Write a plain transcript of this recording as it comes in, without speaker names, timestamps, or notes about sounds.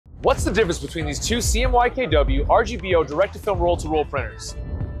What's the difference between these two CMYKW+RGBO direct-to-film roll-to-roll printers?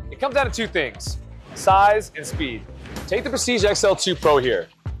 It comes down to two things: size and speed. Take the Prestige XL2 Pro here,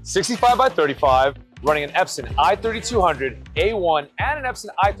 65 by 35, running an Epson i3200 A1 and an Epson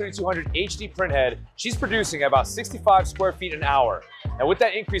i3200 HD printhead. She's producing about 65 square feet an hour. And with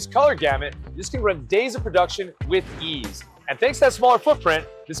that increased color gamut, this can run days of production with ease. And thanks to that smaller footprint,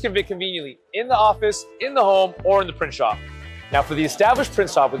 this can fit conveniently in the office, in the home, or in the print shop. Now for the established print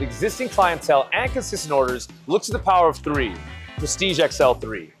shop with existing clientele and consistent orders, look to the power of three, Prestige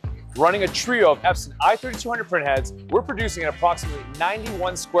XL3. Running a trio of Epson i3200 printheads, we're producing at approximately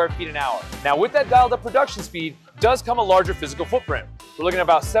 91 square feet an hour. Now with that dialed up production speed does come a larger physical footprint. We're looking at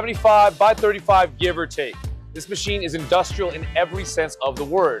about 75 by 35, give or take. This machine is industrial in every sense of the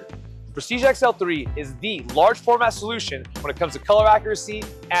word. The Prestige XL3 is the large format solution when it comes to color accuracy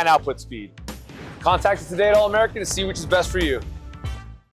and output speed. Contact us today at All American to see which is best for you.